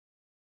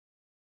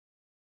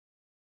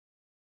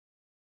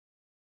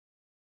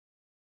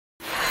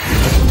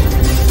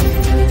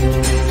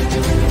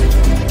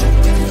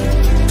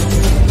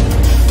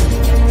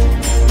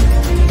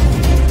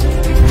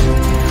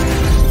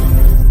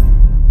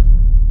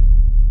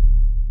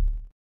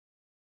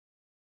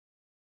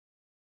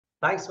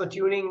Thanks for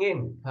tuning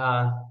in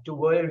to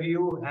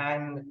Worldview.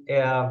 And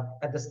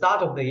at the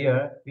start of the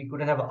year, we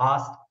couldn't have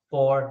asked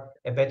for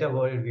a better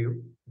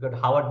worldview. We got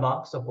Howard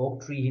Marks of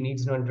Oaktree. He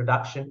needs no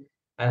introduction.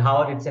 And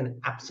Howard, it's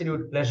an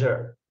absolute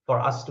pleasure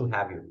for us to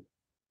have you.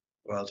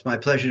 Well, it's my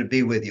pleasure to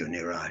be with you,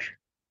 Neeraj.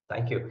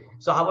 Thank you.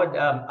 So, Howard,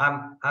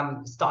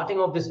 I'm starting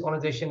off this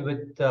conversation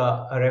with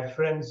a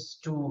reference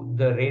to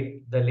the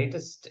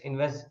latest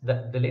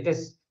the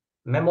latest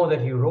memo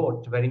that you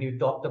wrote, wherein you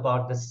talked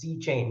about the sea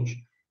change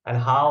and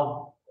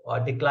how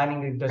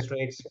declining interest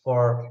rates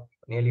for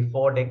nearly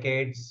 4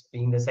 decades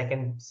being the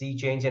second sea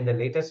change, and the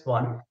latest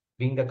one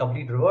being the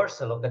complete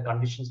reversal of the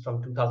conditions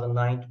from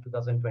 2009 to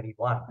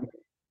 2021.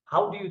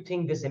 How do you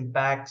think this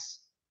impacts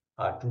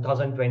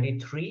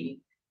 2023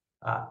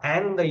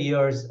 and the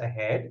years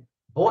ahead,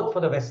 both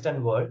for the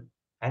Western world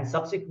and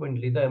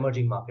subsequently the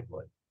emerging market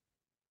world?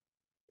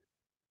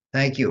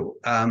 Thank you.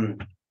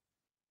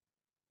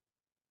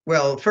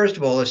 Well, first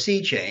of all, a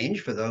sea change,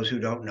 for those who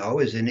don't know,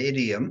 is an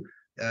idiom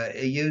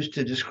used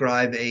to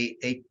describe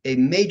a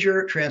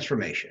major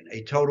transformation,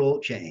 a total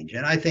change.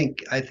 And I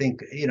think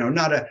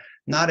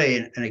not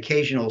an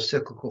occasional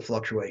cyclical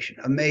fluctuation,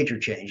 a major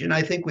change. And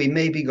I think we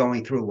may be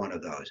going through one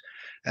of those.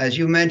 As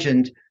you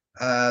mentioned,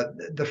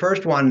 the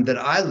first one that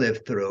I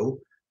lived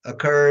through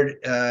occurred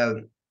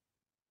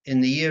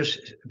in the years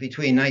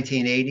between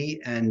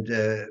 1980 and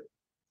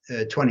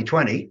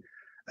 2020.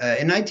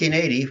 In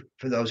 1980,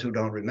 for those who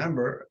don't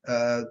remember,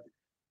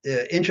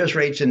 interest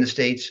rates in the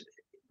States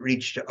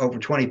reached over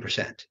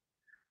 20%.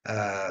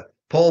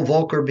 Paul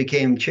Volcker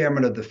became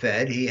chairman of the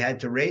Fed. He had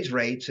to raise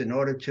rates in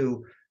order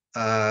to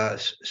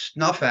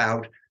snuff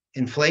out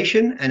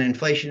inflation and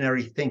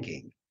inflationary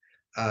thinking.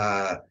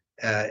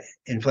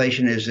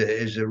 Inflation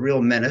is a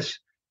real menace,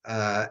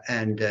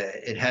 and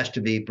it has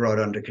to be brought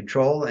under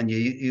control. And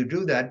you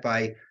do that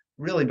by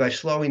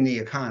slowing the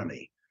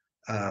economy.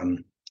 So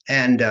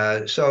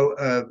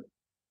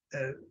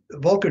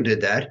Volcker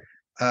did that.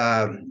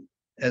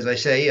 As I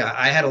say,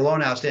 I had a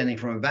loan outstanding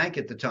from a bank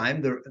at the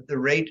time. The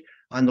rate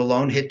on the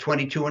loan hit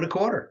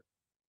 22.25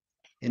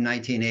 in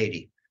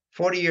 1980.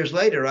 40 years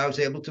later, I was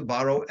able to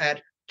borrow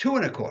at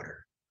 2.25.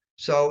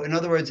 So in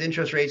other words,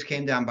 interest rates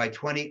came down by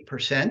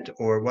 20%,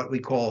 or what we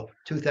call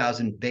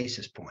 2,000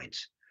 basis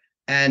points.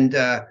 And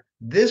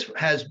this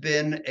has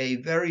been a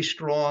very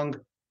strong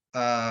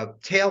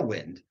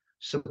tailwind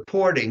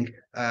supporting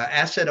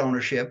asset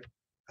ownership,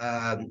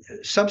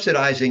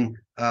 subsidizing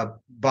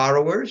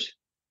borrowers,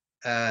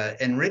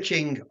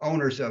 enriching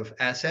owners of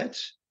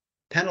assets,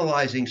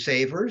 penalizing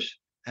savers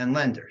and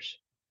lenders.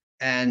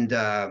 And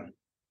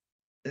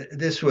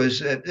this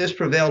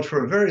prevailed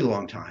for a very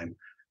long time.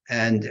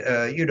 And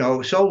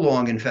so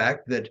long, in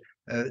fact, that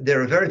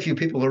there are very few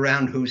people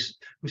around who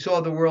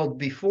saw the world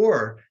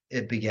before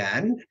it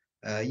began.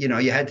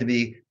 You had to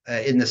be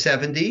in the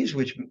 70s,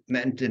 which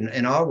meant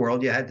in our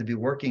world, you had to be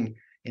working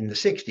in the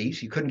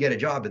 60s. You couldn't get a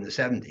job in the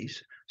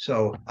 70s.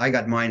 So I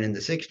got mine in the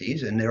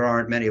 60s, and there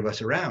aren't many of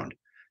us around.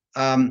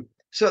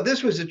 So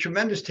this was a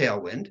tremendous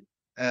tailwind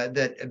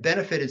that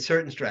benefited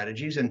certain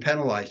strategies and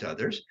penalized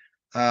others.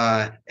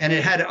 And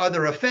it had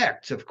other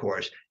effects, of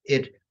course.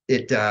 It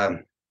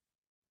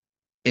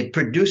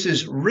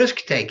produces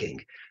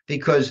risk-taking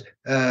because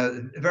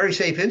very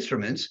safe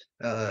instruments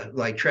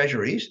like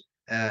treasuries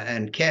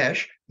and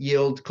cash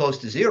yield close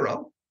to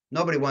zero.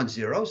 Nobody wants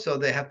zero, so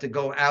they have to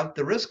go out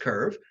the risk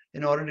curve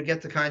in order to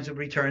get the kinds of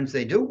returns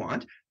they do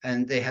want,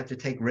 and they have to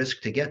take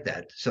risk to get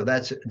that. So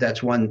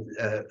that's one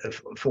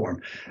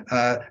form.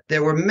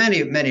 There were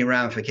many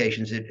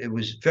ramifications. It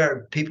was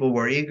people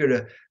were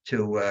eager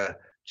to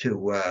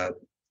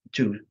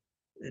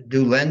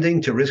do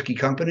lending to risky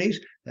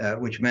companies,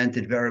 which meant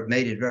it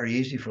made it very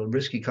easy for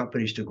risky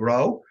companies to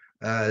grow.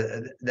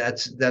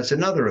 That's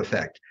another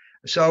effect.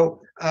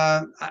 So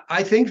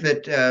I think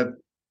that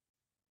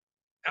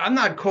I'm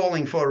not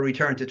calling for a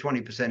return to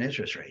 20%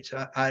 interest rates.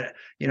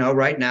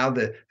 Right now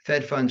the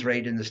Fed funds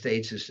rate in the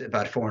States is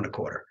about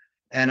 4.25,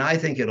 and I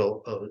think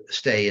it'll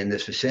stay in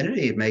this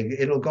vicinity.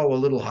 It'll go a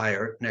little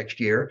higher next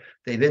year.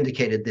 They've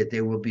indicated that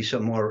there will be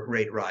some more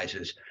rate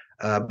rises.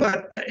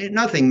 But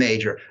nothing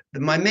major.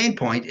 My main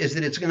point is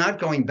that it's not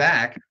going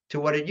back to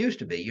what it used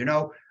to be.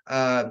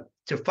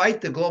 To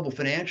fight the global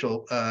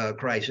financial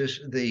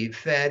crisis, the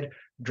Fed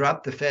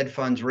dropped the Fed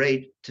funds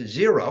rate to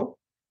zero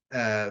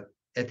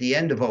at the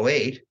end of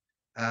 2008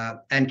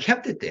 and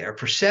kept it there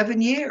for 7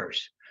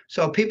 years.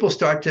 So people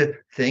start to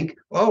think,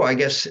 oh, I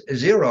guess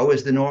zero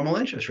is the normal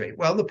interest rate.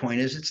 Well, the point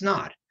is it's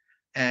not.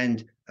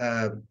 And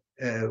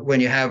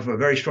when you have a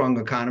very strong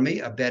economy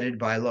abetted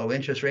by low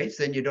interest rates,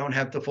 then you don't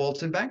have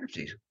defaults and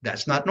bankruptcies.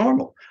 That's not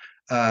normal.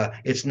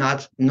 It's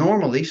not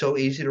normally so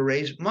easy to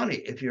raise money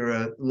if you're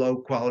a low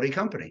quality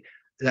company.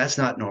 That's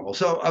not normal.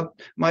 So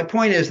my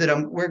point is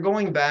that we're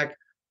going back,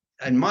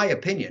 in my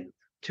opinion,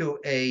 to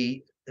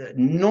a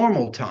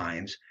normal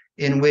times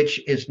in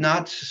which it's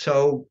not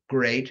so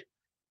great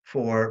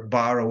for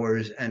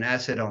borrowers and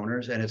asset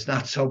owners, and it's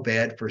not so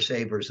bad for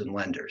savers and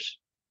lenders.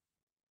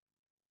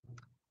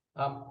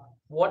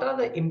 what are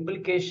the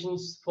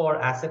implications for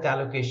asset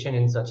allocation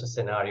in such a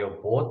scenario,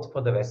 both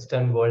for the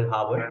Western world,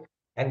 Howard?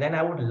 And then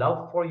I would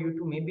love for you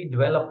to maybe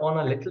dwell upon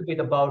a little bit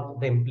about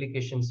the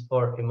implications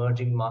for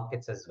emerging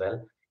markets as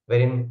well,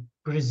 wherein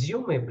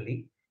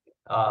presumably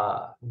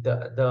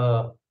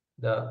the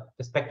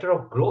specter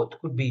of growth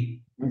could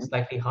be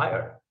slightly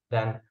higher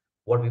than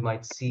what we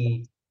might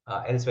see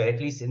elsewhere, at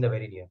least in the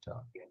very near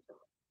term.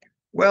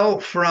 Well,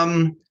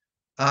 from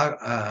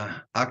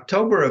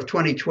October of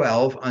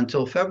 2012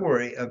 until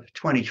February of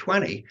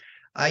 2020,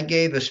 I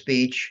gave a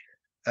speech.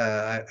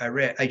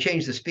 I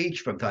changed the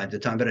speech from time to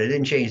time, but I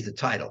didn't change the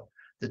title.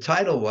 The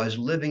title was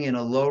 "Living in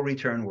a Low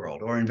Return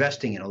World" or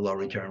 "Investing in a Low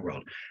Return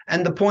World."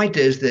 And the point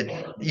is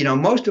that, you know,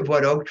 most of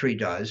what Oaktree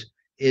does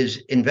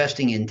is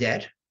investing in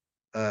debt,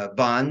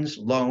 bonds,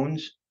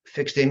 loans,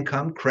 fixed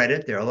income,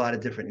 credit. There are a lot of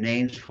different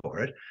names for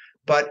it,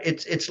 but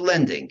it's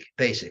lending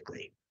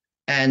basically.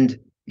 And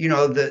you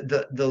know,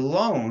 the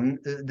loan,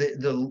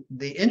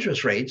 the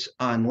interest rates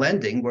on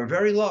lending were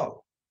very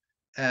low,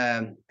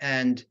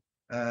 and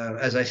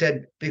as I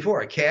said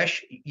before,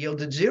 cash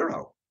yielded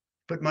zero.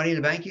 Put money in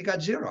the bank, you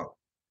got zero.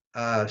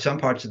 Some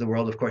parts of the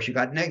world, of course, you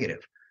got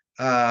negative.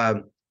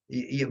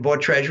 You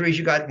bought treasuries,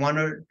 you got 1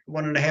 or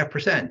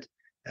 1.5%,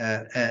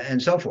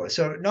 and so forth.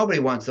 So nobody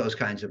wants those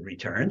kinds of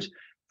returns.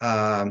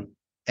 You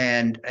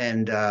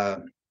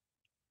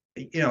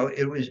know,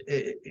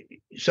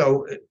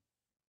 so.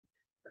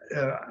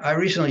 I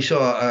recently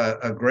saw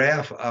a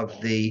graph of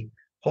the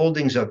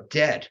holdings of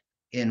debt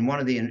in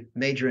one of the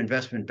major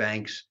investment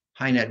banks'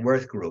 high net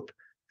worth group,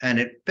 and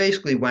it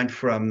basically went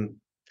from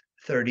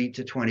 30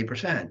 to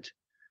 20%.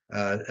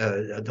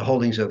 The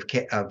holdings of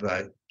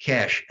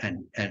cash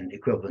and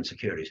equivalent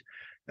securities.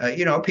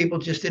 You know, people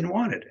just didn't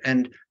want it,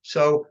 and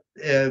so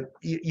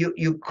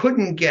you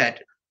couldn't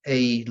get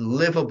a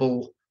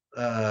livable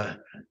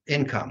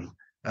income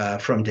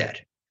from debt.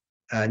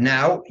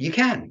 Now you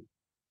can.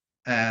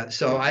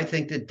 So I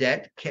think that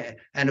debt can,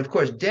 and of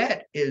course,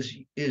 debt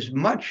is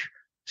much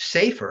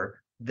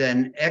safer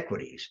than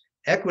equities.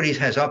 Equities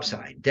has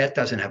upside. Debt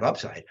doesn't have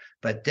upside,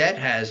 but debt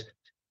has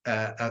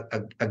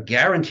a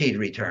guaranteed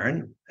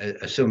return,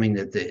 assuming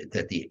that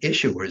the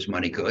issuer is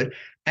money good,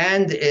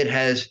 and it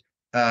has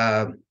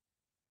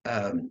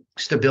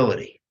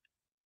stability.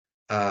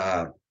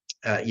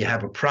 You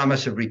have a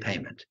promise of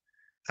repayment,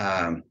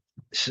 and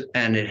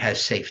it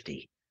has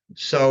safety.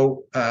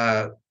 So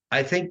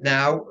I think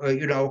now,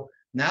 you know,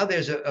 now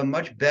there's a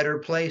much better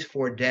place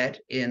for debt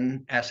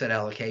in asset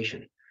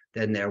allocation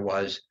than there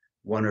was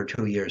 1 or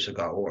 2 years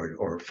ago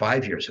or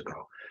 5 years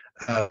ago.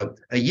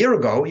 A year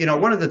ago, you know,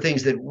 one of the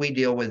things that we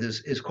deal with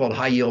is called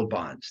high yield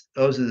bonds.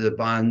 Those are the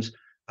bonds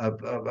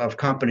of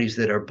companies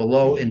that are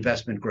below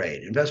investment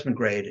grade. Investment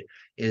grade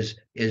is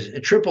a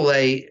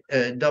AAA,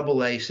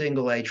 AA,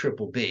 single A,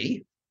 triple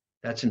B.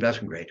 That's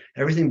investment grade.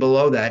 Everything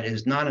below that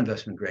is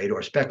non-investment grade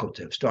or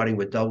speculative, starting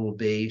with double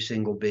B,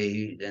 single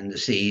B, and the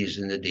C's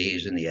and the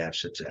D's and the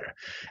F's, et cetera.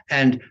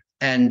 And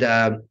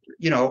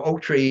you know,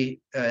 Oaktree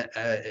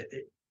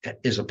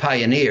is a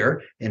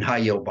pioneer in high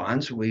yield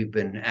bonds. We've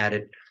been at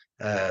it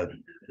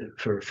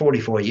for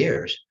 44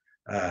 years,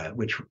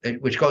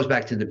 which goes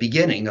back to the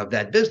beginning of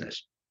that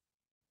business.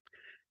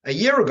 A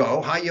year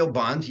ago, high yield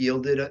bonds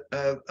yielded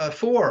a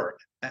 4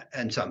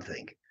 and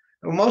something.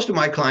 Well, most of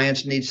my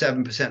clients need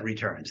 7%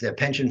 returns. They're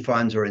pension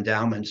funds or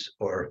endowments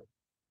or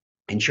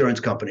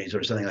insurance companies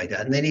or something like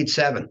that, and they need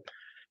 7.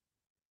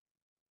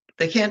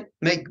 They can't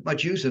make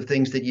much use of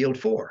things that yield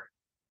 4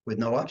 with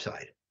no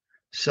upside.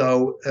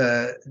 So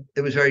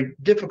it was very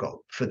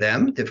difficult for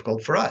them,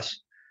 difficult for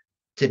us.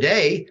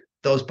 Today,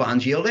 those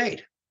bonds yield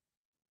 8.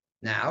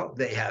 Now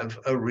they have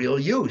a real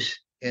use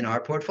in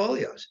our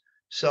portfolios.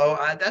 So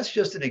that's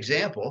just an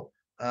example.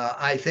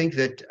 I think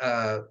that,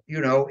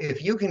 you know,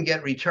 if you can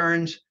get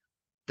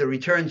the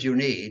returns you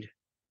need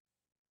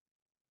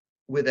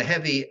with a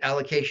heavy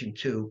allocation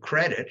to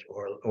credit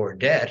or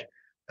debt,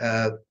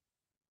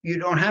 you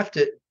don't have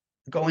to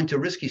go into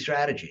risky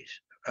strategies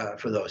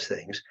for those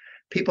things.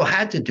 People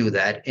had to do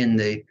that in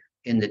the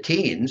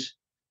teens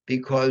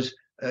because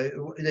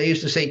they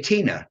used to say,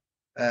 Tina,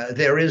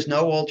 there is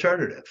no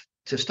alternative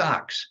to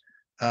stocks.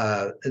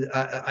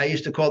 I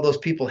used to call those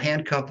people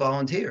handcuffed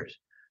volunteers.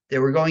 They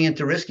were going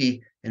into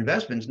risky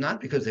investments,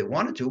 not because they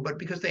wanted to, but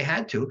because they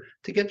had to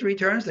get the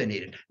returns they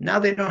needed. Now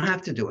they don't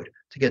have to do it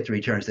to get the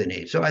returns they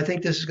need. So I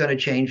think this is going to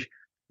change.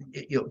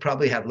 You'll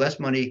probably have less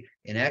money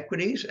in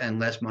equities and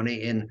less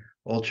money in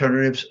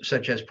alternatives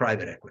such as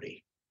private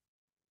equity.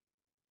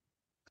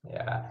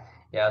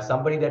 Yeah.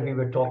 Somebody that we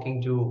were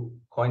talking to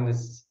coined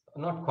this,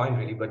 not coined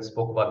really, but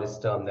spoke about this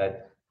term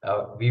that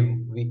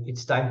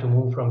it's time to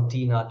move from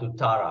Tina to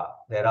Tara.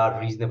 There are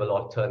reasonable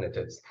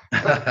alternatives.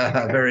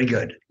 Very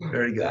good.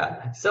 Very good.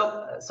 Yeah.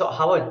 So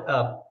Howard,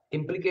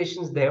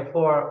 implications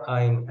therefore,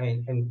 I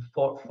mean,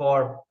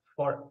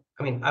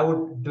 I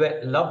would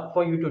love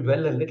for you to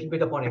dwell a little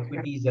bit upon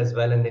equities as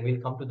well, and then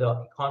we'll come to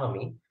the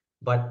economy.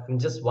 But I'm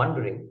just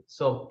wondering,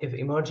 so if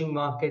emerging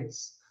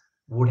markets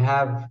would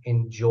have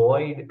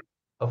enjoyed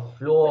a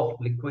flow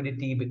of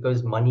liquidity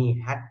because money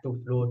had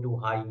to flow to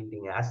high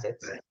yielding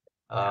assets,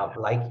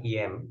 like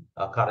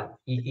current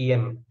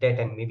EM debt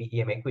and maybe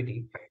EM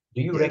equity,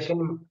 do you Yes.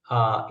 reckon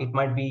it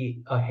might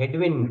be a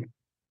headwind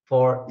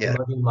for Yeah.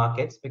 emerging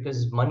markets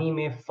because money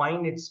may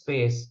find its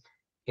space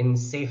in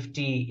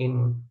safety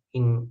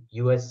in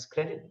US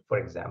credit, for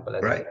example,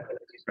 as you Right. said?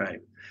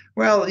 Right.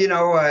 Well,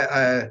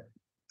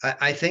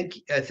 I think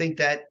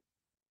that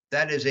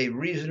that is a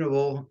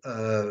reasonable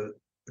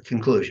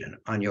conclusion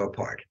on your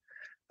part.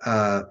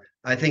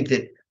 I think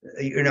that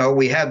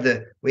we have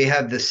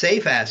the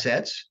safe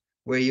assets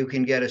where you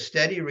can get a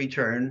steady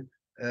return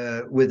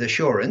with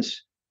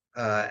assurance,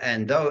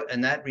 and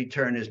that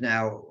return is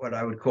now what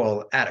I would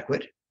call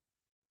adequate.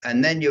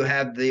 And then you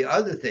have the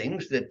other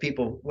things that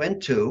people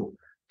went to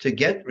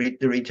get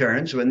the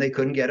returns when they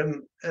couldn't get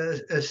them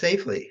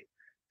safely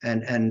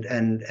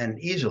and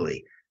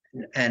easily.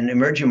 And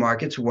emerging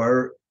market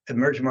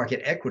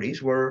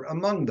equities were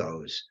among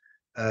those.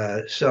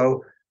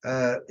 So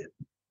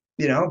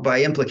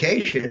by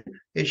implication,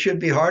 it should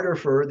be harder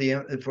for the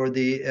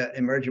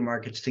emerging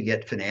markets to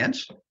get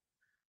finance.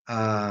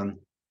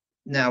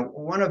 Now,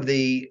 one of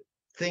the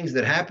things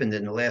that happened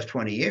in the last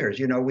 20 years,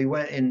 we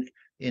went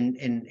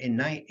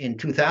in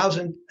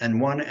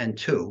 2001 and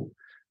 2,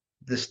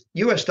 the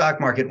U.S. stock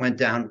market went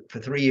down for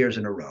 3 years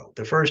in a row,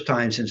 the first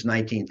time since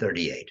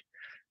 1938,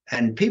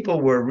 and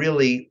people were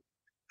really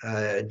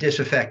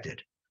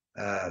disaffected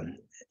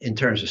in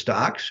terms of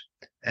stocks,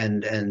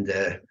 and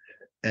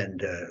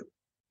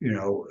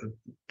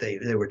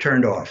they were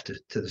turned off to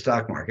the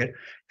stock market,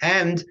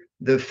 and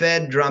the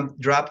Fed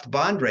dropped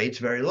bond rates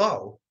very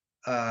low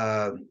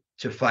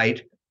to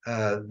fight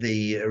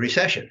the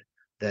recession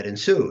that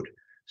ensued.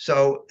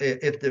 So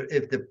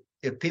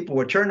if people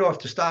were turned off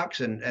to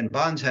stocks and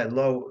bonds had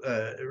low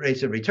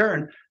rates of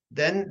return,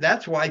 then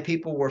that's why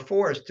people were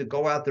forced to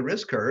go out the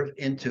risk curve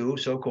into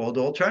so-called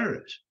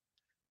alternatives.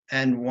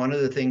 And one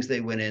of the things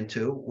they went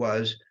into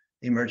was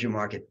emerging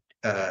market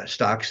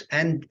stocks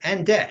and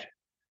debt.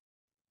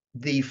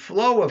 The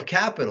flow of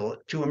capital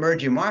to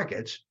emerging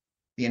markets,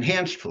 the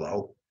enhanced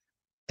flow,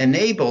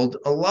 enabled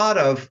a lot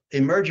of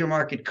emerging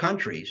market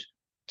countries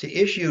to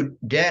issue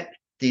debt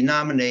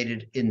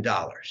denominated in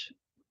dollars.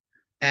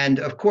 And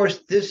of course,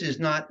 this is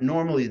not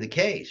normally the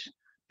case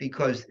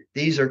because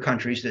these are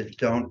countries that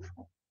don't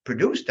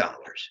produce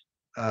dollars.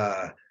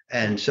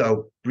 And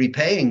so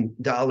repaying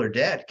dollar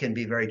debt can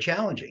be very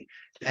challenging.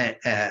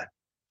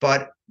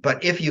 But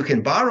if you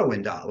can borrow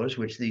in dollars,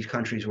 which these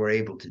countries were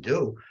able to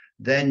do,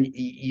 then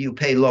you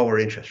pay lower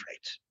interest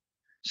rates.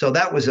 So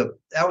that was a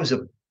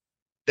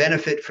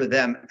benefit for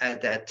them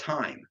at that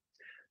time.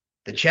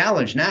 The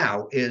challenge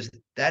now is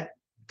that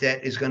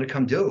debt is going to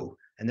come due,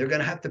 and they're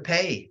going to have to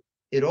pay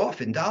it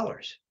off in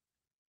dollars.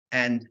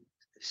 And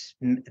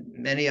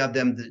many of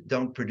them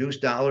don't produce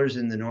dollars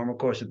in the normal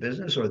course of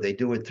business, or they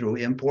do it through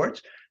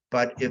imports.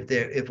 But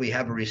if we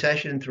have a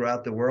recession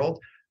throughout the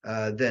world,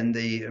 then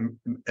the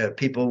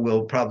people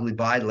will probably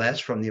buy less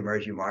from the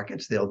emerging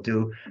markets. They'll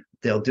do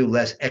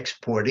less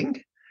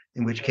exporting,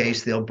 in which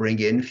case they'll bring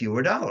in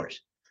fewer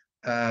dollars.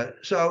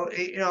 So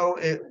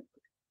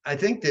I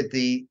think that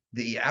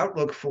the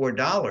outlook for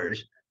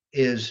dollars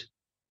is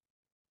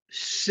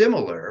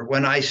similar.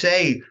 When I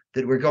say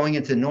that we're going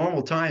into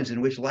normal times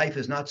in which life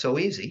is not so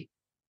easy,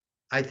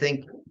 I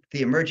think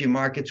the emerging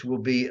markets will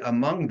be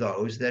among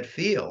those that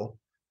feel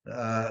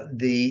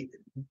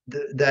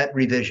that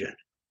revision.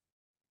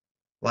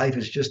 Life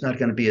is just not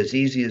going to be as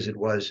easy as it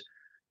was,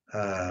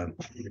 for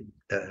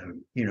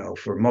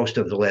most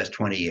of the last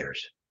 20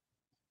 years.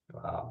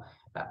 Wow.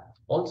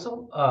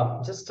 Also,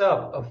 just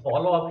a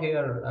follow-up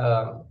here,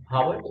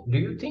 Howard. Do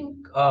you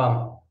think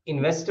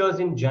investors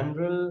in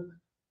general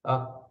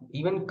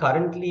even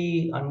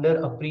currently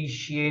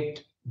underappreciate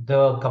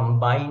the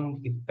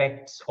combined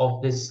effects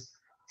of this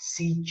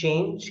sea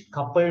change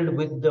coupled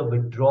with the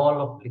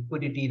withdrawal of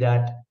liquidity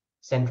that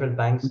central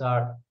banks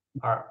are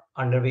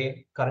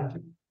underway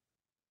currently?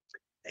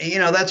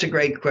 That's a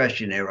great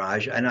question,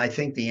 Raj, and I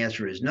think the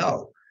answer is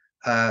no.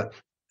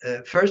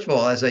 First of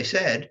all, as I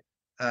said,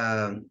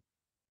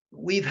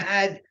 we've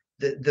had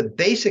the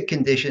basic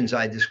conditions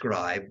I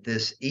described,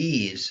 this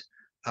ease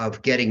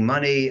of getting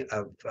money,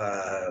 of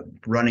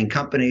running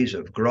companies,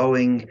 of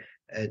growing,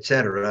 et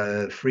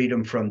cetera,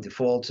 freedom from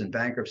defaults and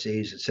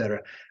bankruptcies, et cetera.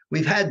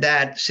 We've had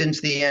that since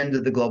the end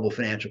of the global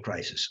financial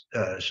crisis,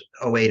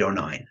 08,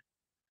 09.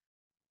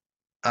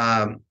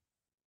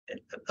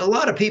 A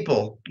lot of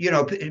people,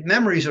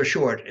 memories are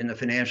short in the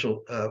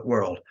financial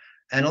world,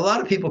 and a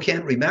lot of people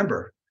can't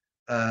remember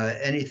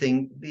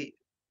anything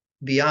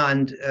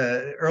beyond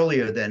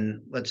earlier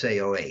than, let's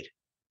say, 08.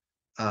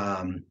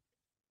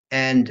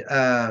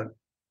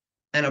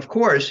 And of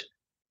course,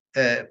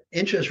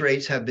 interest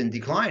rates have been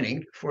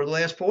declining for the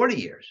last 40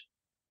 years,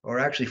 or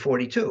actually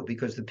 42,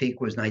 because the peak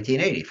was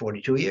 1980,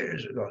 42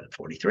 years ago,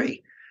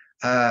 43.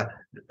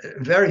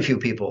 Very few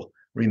people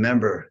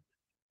remember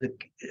the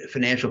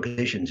financial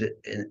conditions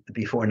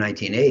before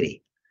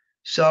 1980.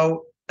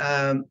 So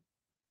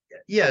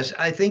yes,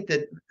 I think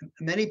that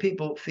many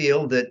people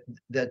feel that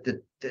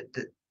the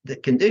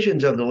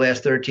conditions of the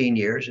last 13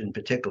 years in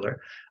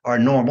particular are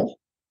normal,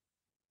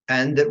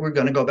 and that we're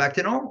going to go back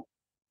to normal.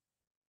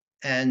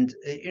 And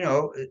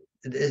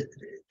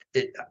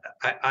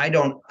I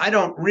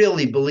don't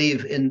really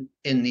believe in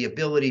the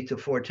ability to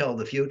foretell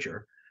the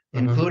future,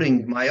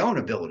 including my own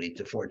ability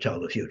to foretell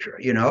the future.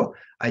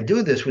 I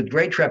do this with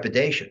great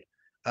trepidation,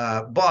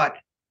 but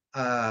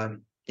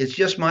it's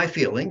just my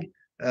feeling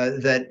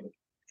that,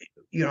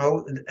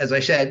 as I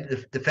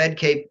said, the Fed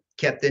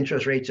kept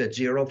interest rates at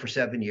 0 for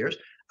 7 years.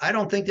 I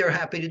don't think they're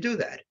happy to do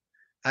that.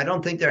 I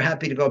don't think they're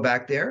happy to go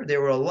back there. There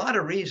were a lot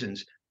of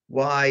reasons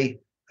why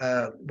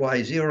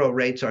 0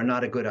 rates are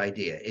not a good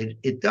idea.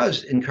 It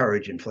does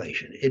encourage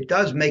inflation. It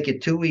does make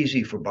it too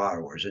easy for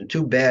borrowers and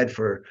too bad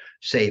for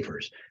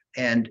savers.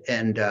 And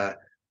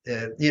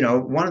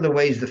one of the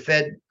ways the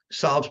Fed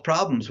solves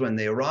problems when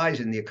they arise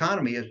in the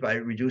economy is by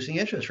reducing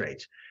interest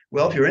rates.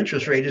 Well, if your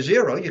interest rate is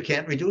 0, you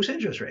can't reduce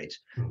interest rates.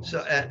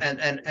 So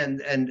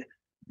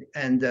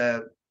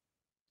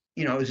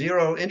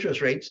 0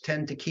 interest rates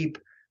tend to keep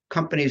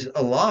companies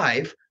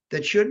alive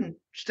that shouldn't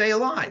stay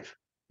alive.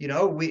 One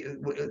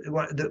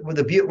of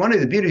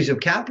the beauties of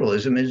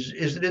capitalism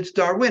is that it's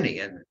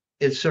Darwinian.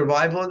 It's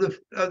survival of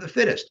the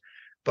fittest.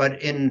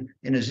 But in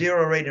a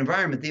 0 rate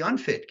environment, the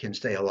unfit can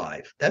stay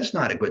alive. That's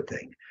not a good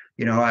thing.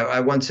 I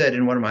once said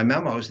in one of my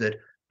memos that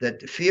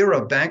fear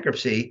of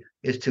bankruptcy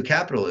is to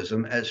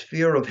capitalism as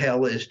fear of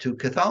hell is to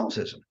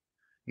Catholicism.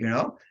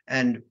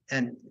 And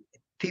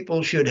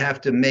people should have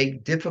to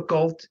make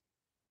difficult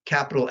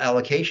capital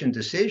allocation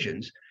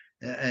decisions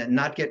and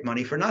not get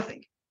money for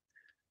nothing.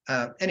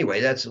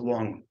 Anyway, that's a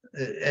long,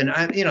 and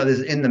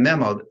there's in the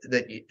memo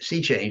that you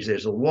see change,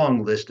 there's a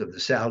long list of the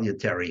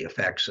salutary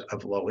effects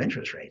of low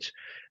interest rates,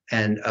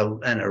 and a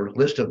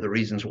list of the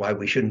reasons why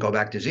we shouldn't go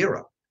back to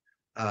 0.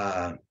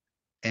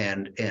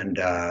 And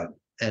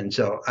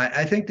so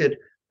I think that.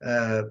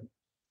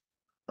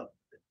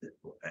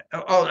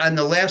 And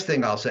the last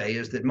thing I'll say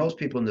is that most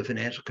people in the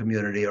financial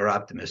community are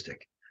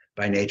optimistic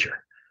by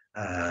nature.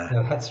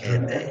 That's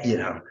true.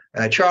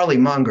 And Charlie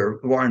Munger,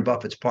 Warren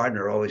Buffett's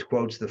partner, always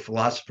quotes the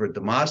philosopher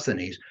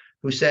Demosthenes,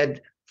 who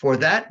said, "For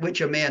that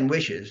which a man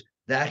wishes,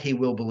 that he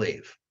will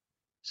believe."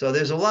 So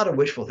there's a lot of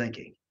wishful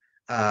thinking,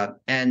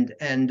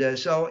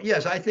 so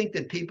yes, I think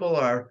that people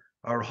are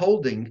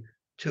holding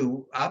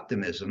to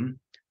optimism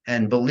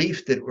and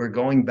belief that we're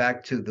going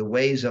back to the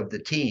ways of the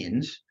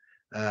teens,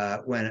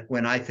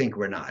 when I think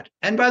we're not.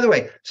 And by the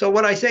way, so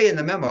what I say in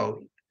the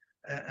memo,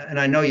 and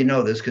I know you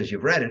know this because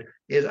you've read it,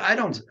 is I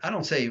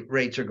don't say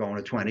rates are going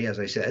to 20, as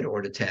I said,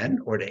 or to 10,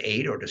 or to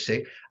 8, or to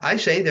 6. I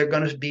say they're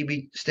going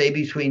to stay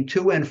between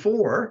 2 and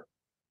 4,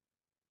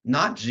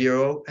 not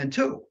 0 and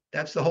 2.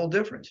 That's the whole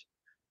difference.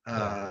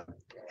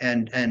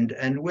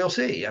 And we'll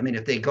see. I mean,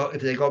 if they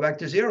go back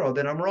to 0,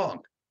 then I'm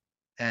wrong.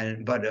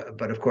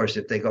 But of course,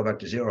 if they go back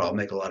to 0, I'll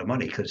make a lot of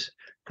money because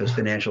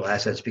financial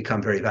assets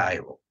become very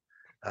valuable.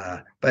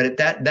 But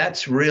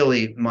that's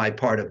really my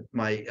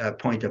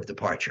point of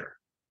departure.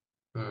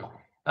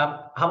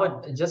 How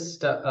about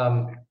just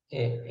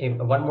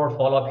one more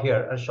follow-up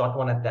here, a short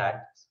one at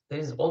that. There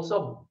is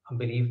also a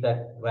belief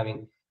that,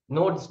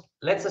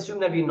 let's assume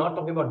that we're not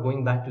talking about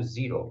going back to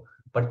 0,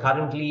 but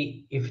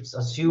currently, if it's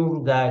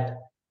assumed that,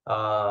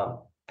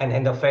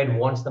 and the Fed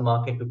wants the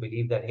market to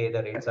believe that, hey,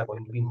 the rates are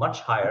going to be much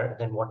higher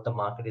than what the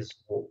market is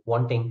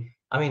wanting.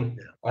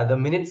 The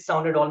minutes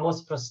sounded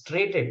almost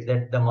frustrated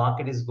that the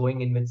market is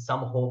going in with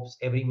some hopes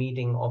every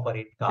meeting of a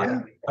rate cut.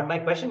 Yeah. But my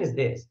question is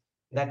this,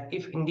 that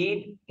if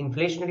indeed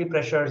inflationary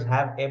pressures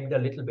have ebbed a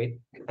little bit,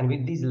 and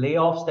with these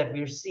layoffs that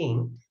we're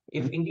seeing,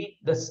 if indeed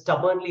the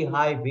stubbornly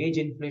high wage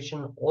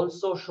inflation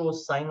also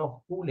shows sign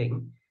of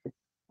cooling,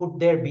 could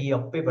there be a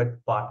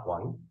pivot, part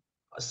one,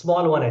 a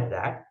small one at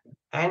that?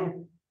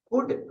 And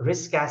could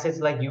risk assets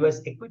like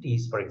US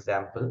equities, for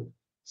example,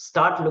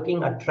 start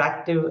looking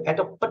attractive at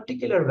a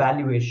particular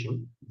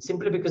valuation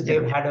simply because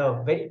they've had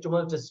a very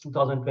tumultuous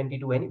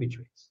 2022 any which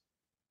ways?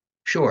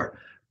 Sure.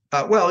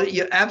 Well,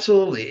 yeah,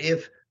 absolutely.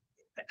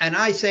 And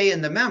I say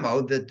in the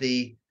memo that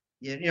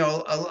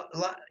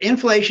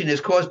inflation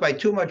is caused by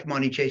too much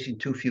money chasing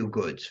too few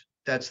goods.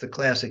 That's the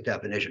classic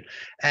definition.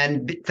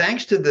 And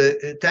thanks to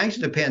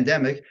the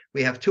pandemic,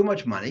 we have too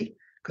much money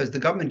because the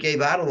government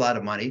gave out a lot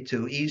of money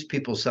to ease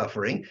people's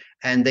suffering,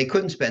 and they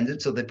couldn't spend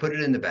it, so they put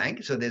it in the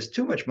bank. So there's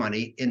too much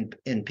money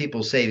in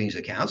people's savings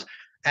accounts,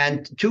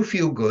 and too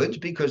few goods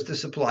because the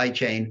supply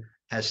chain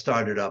has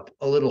started up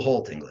a little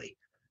haltingly.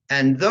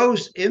 And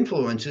those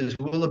influences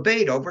will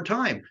abate over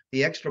time.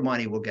 The extra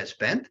money will get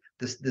spent.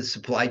 The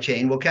supply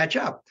chain will catch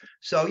up.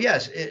 So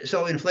yes,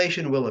 so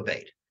inflation will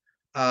abate.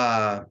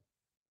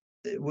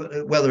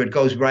 Whether it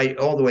goes right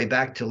all the way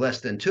back to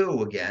less than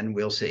 2 again,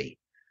 we'll see.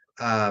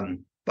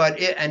 But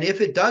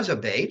if it does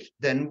abate,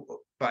 then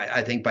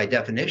I think by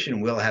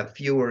definition we'll have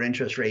fewer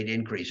interest rate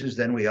increases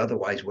than we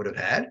otherwise would have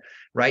had.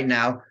 Right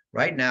now,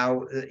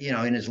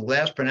 in his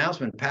last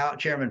pronouncement,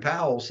 Chairman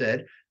Powell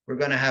said we're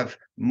going to have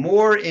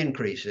more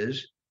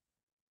increases,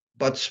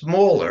 but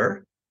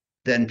smaller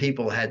than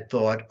people had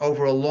thought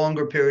over a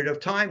longer period of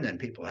time than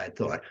people had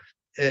thought.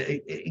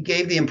 It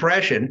gave the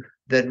impression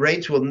that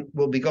rates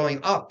will be going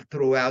up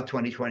throughout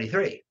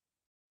 2023.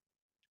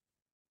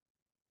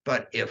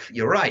 But if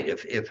you're right,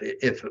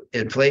 if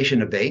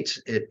inflation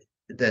abates,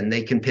 then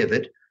they can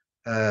pivot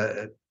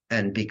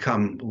and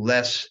become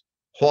less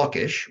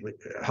hawkish.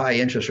 High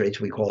interest rates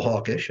we call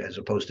hawkish as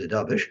opposed to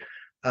dovish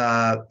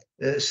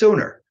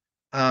sooner.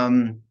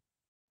 And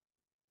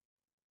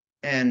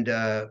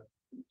it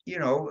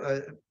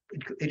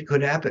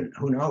could happen.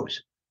 Who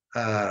knows?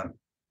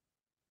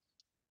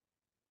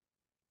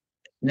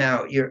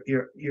 Now, you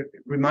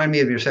remind me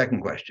of your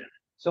second question.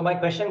 So my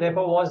question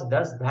therefore was,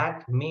 does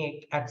that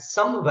make at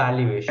some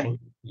valuation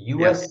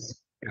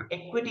US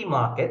equity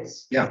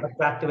markets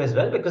attractive as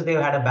well, because they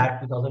had a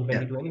bad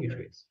 2022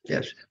 anyways?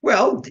 Yes.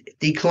 Well,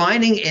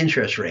 declining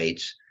interest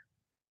rates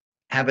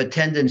have a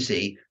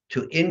tendency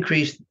to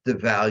increase the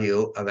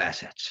value of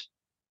assets.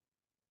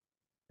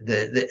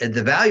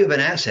 The value of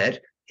an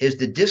asset is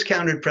the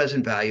discounted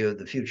present value of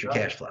the future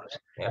cash flows.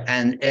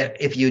 And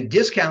if you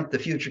discount the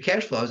future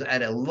cash flows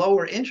at a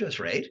lower interest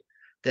rate,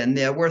 then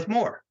they're worth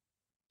more.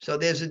 So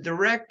there's a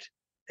direct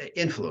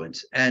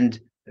influence. And,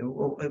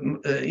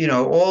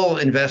 all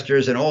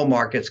investors and all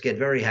markets get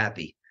very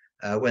happy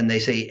when they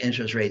see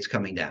interest rates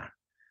coming down.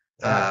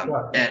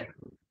 And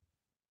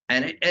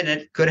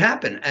it could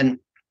happen. And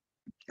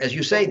as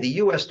you say, the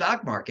U.S.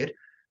 stock market,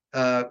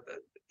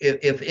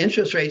 if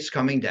interest rates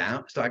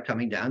start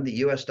coming down, the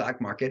U.S. stock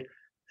market,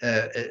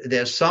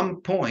 there's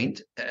some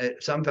point,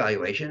 some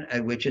valuation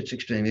at which it's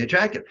extremely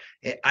attractive.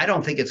 I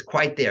don't think it's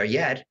quite there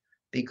yet,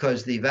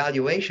 because the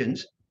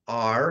valuations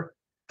are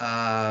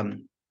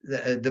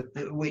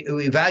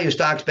we value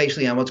stocks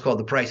basically on what's called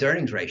the price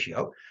earnings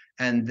ratio,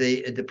 and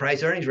the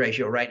price earnings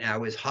ratio right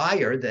now is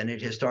higher than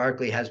it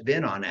historically has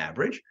been on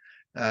average.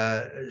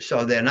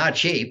 So they're not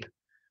cheap.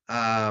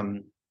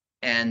 And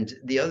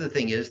the other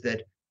thing is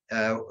that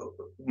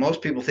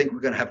most people think we're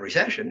going to have a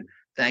recession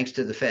thanks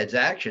to the Fed's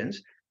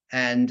actions,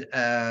 and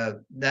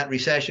that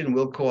recession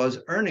will cause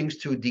earnings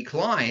to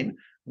decline,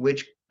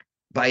 which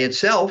by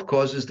itself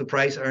causes the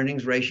price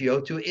earnings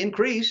ratio to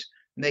increase,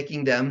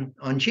 making them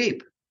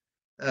uncheap.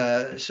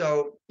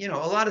 So, a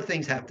lot of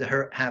things have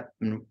to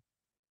happen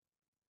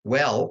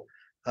well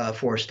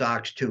for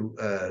stocks to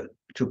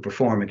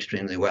perform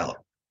extremely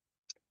well.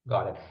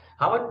 Got it.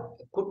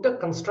 Could the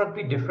construct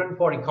be different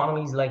for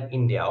economies like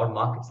India or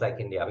markets like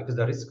India? Because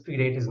the risk-free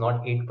rate is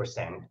not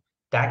 8%.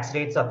 Tax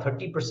rates are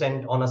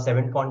 30% on a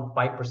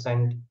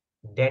 7.5%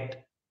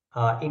 debt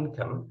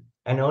income.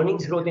 And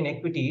earnings growth in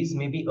equities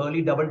may be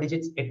early double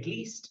digits at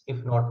least,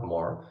 if not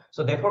more.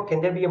 So therefore,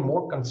 can there be a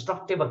more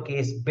constructive a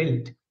case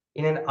built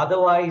in an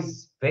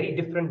otherwise very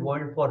different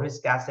world for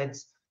risk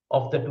assets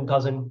of the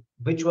 2000,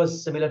 which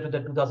was similar to the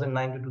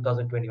 2009 to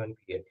 2021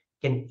 period?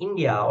 Can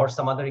India or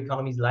some other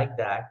economies like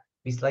that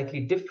be slightly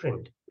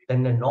different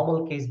than the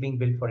normal case being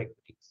built for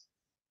equities?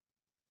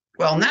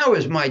 Well, now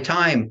is my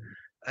time,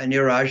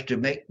 Niraj, to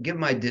give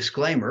my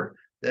disclaimer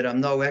that I'm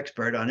no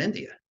expert on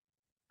India.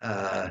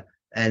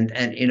 And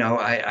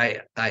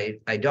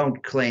I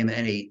don't claim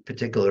any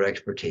particular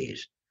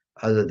expertise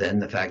other than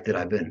the fact that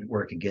I've been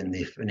working in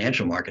the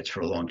financial markets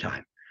for a long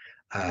time.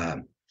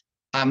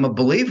 I'm a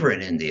believer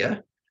in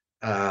India.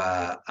 We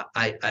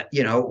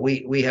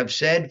have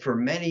said for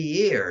many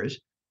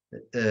years,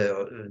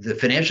 the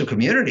financial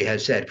community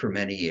has said for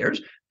many years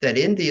that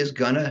India is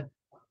going to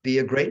be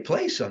a great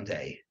place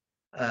someday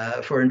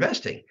for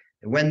investing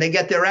when they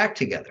get their act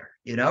together.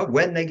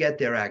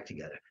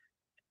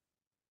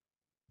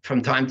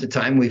 From time to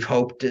time, we've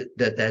hoped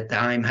that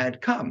time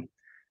had come.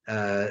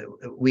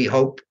 We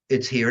hope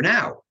it's here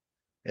now.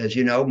 As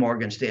you know,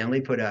 Morgan Stanley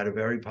put out a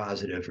very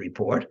positive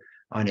report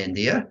on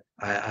India,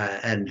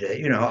 and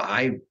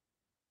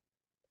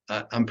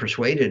I'm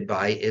persuaded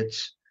by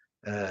its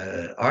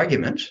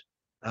arguments,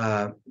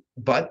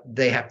 but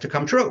they have to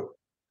come true.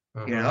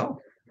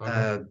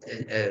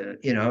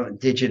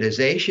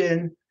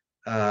 Digitization,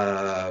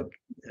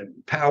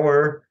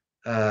 power,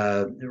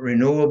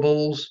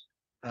 renewables.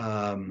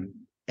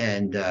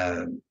 And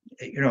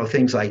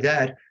things like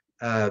that.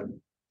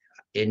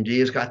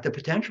 India's got the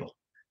potential.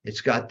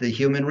 It's got the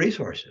human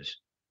resources,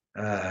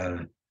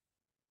 and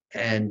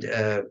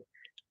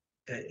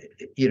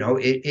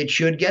it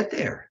should get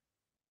there.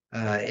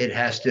 It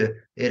has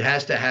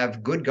to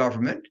have good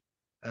government,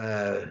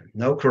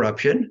 no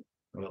corruption,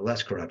 or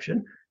less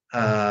corruption,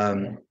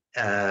 and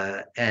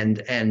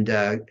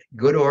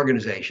good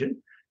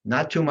organization,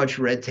 not too much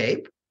red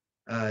tape,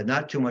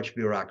 not too much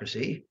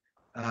bureaucracy,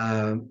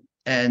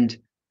 and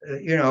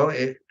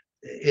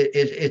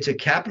it's a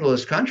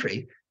capitalist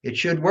country. It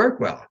should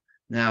work well.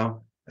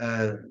 Now,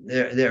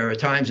 there are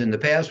times in the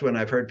past when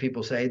I've heard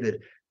people say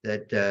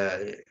that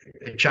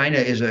China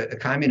is a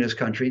communist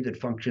country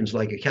that functions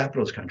like a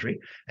capitalist country,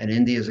 and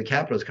India is a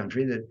capitalist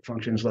country that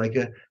functions like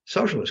a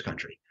socialist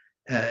country.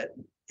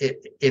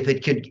 If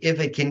it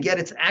can get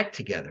its act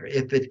together,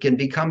 if it can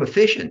become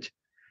efficient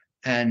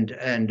and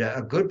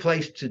a good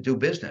place to do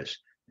business,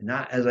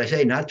 not, as I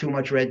say, not too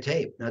much red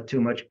tape, not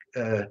too much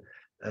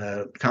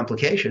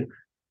complication,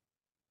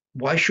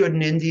 why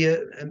shouldn't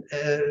India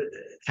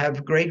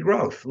have great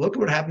growth? Look at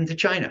what happened to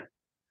China.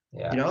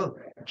 Yeah. You know,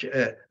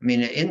 I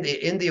mean,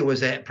 India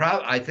was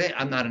I think,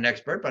 I'm not an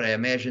expert, but I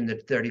imagine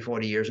that 30,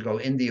 40 years ago,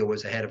 India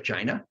was ahead of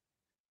China.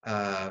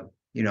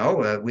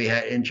 We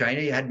had in China,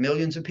 you had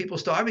millions of people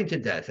starving to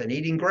death and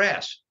eating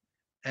grass,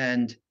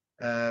 and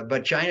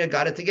but China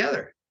got it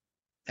together,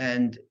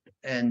 and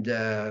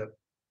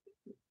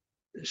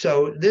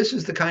so this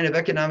is the kind of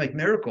economic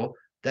miracle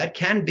that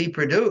can be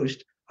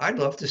produced. I'd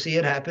love to see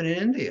it happen in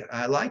India.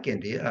 I like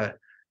India.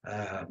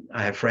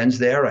 I have friends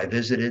there. I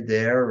visited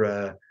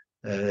there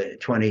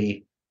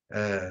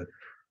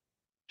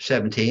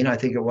 2017, I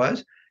think it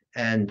was,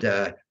 and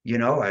I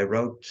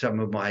wrote some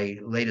of my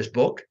latest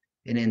book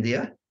in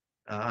India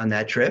on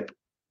that trip.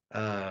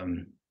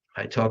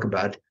 I talk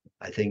about,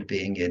 I think,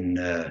 being in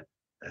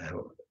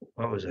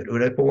what was it,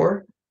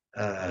 Udaipur,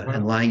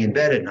 and lying in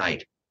bed at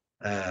night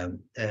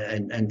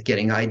and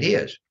getting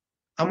ideas.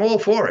 I'm all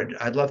for it.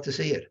 I'd love to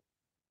see it.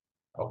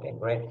 Okay,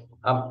 great.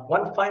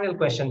 One final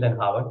question then,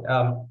 Howard,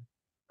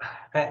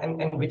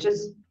 and which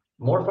is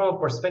more from a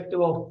perspective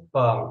of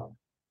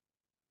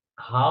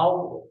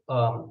how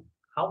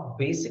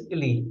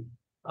basically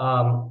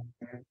an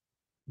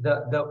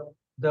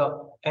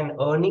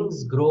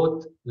earnings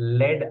growth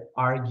led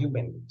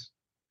argument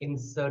in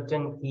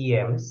certain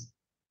EMs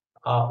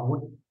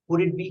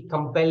would it be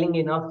compelling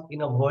enough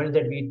in a world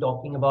that we're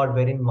talking about,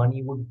 wherein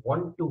money would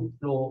want to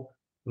flow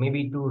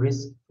maybe to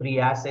risk-free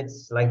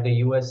assets like the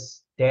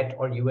US debt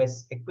or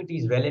US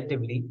equities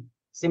relatively,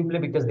 simply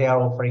because they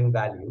are offering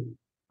value.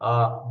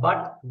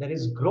 But there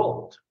is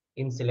growth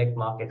in select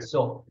markets.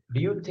 So do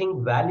you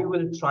think value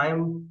will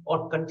triumph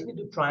or continue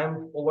to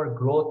triumph over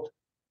growth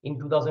in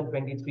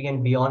 2023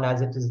 and beyond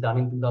as it is done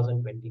in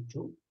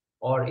 2022?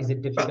 Or is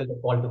it difficult to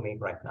call to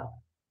make right now?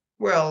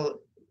 Well,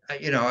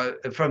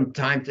 from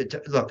time to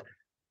time, look,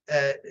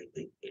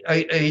 are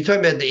you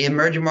talking about the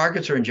emerging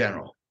markets or in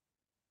general?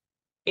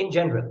 In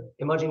general,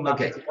 emerging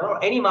markets, okay, or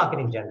any market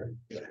in general.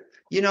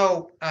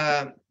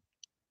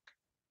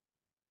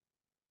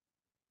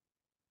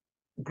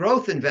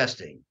 Growth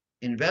investing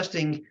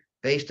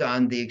based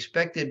on the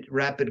expected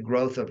rapid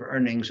growth of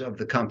earnings of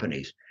the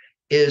companies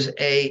is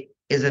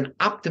an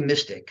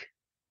optimistic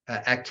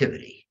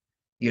activity.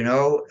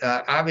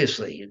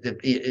 Obviously,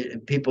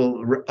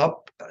 people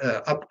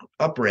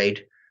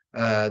uprate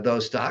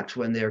those stocks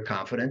when they're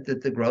confident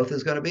that the growth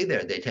is going to be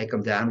there. They take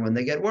them down when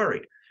they get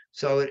worried.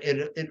 So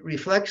it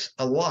reflects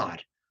a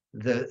lot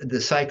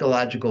the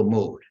psychological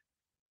mood,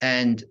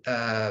 and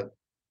that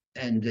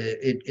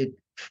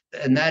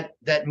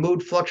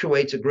mood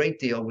fluctuates a great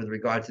deal with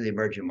regard to the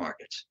emerging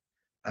markets,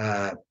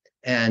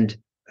 and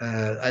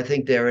I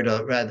think they're at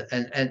a rather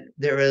and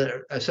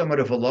they're at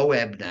somewhat of a low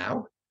ebb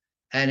now,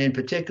 and in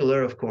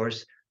particular, of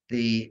course,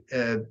 the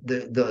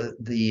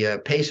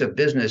pace of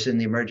business in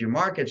the emerging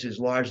markets is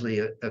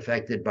largely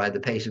affected by the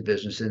pace of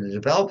business in the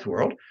developed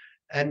world,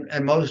 and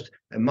much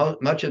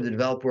of the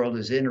developed world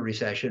is in a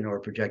recession or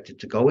projected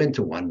to go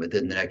into one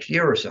within the next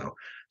year or so.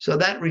 So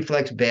that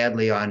reflects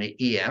badly on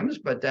EMs,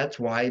 but that's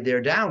why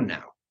they're down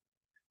now.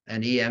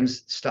 And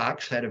EM's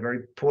stocks had a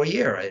very poor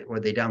year. Were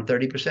they down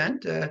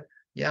 30%?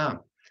 Yeah.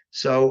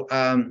 So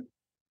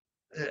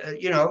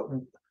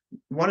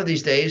one of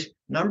these days,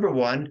 number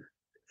one,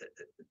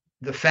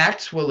 the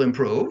facts will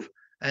improve,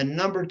 and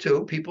number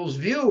two, people's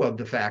view of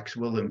the facts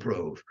will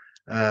improve,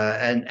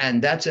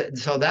 and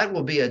so that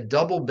will be a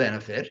double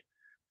benefit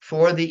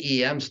for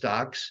the EM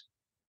stocks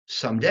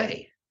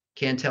someday.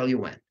 Can't tell you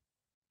when,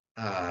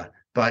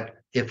 but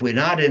if we're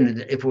not,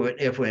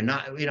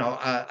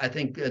 I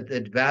think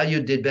that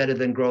value did better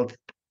than growth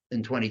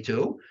in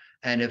 22,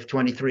 and if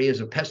 23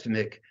 is a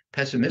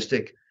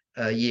pessimistic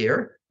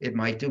year, it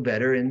might do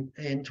better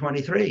in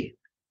 23.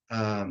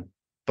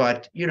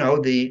 But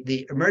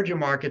the emerging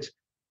markets,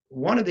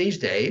 one of these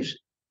days,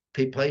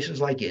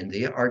 places like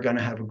India are going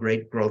to have a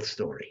great growth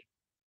story,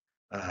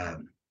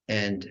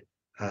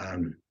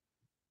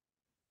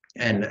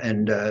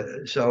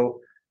 so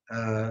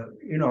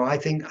I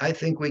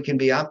think we can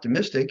be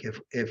optimistic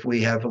if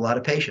we have a lot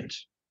of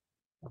patience.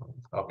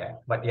 Okay,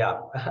 but yeah,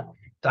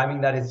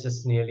 timing that is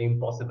just nearly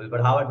impossible.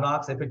 But Howard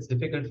Marks, if it's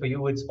difficult for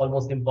you, it's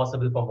almost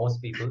impossible for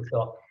most people.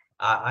 So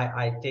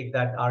I take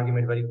that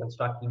argument very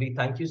constructively.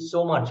 Thank you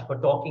so much for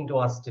talking to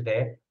us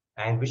today,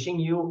 and wishing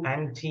you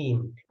and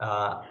team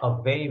a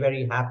very,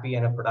 very happy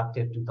and a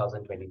productive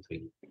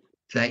 2023.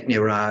 Thank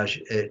you, Raj.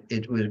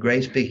 It was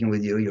great speaking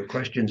with you. Your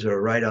questions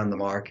are right on the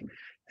mark,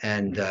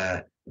 and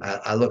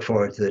I look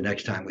forward to the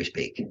next time we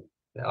speak.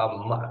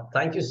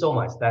 Thank you so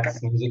much.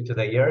 That's music to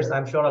the ears.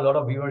 I'm sure a lot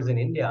of viewers in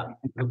India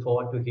look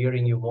forward to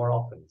hearing you more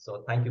often.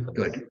 So thank you for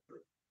this. Good.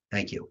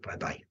 Thank you.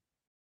 Bye-bye.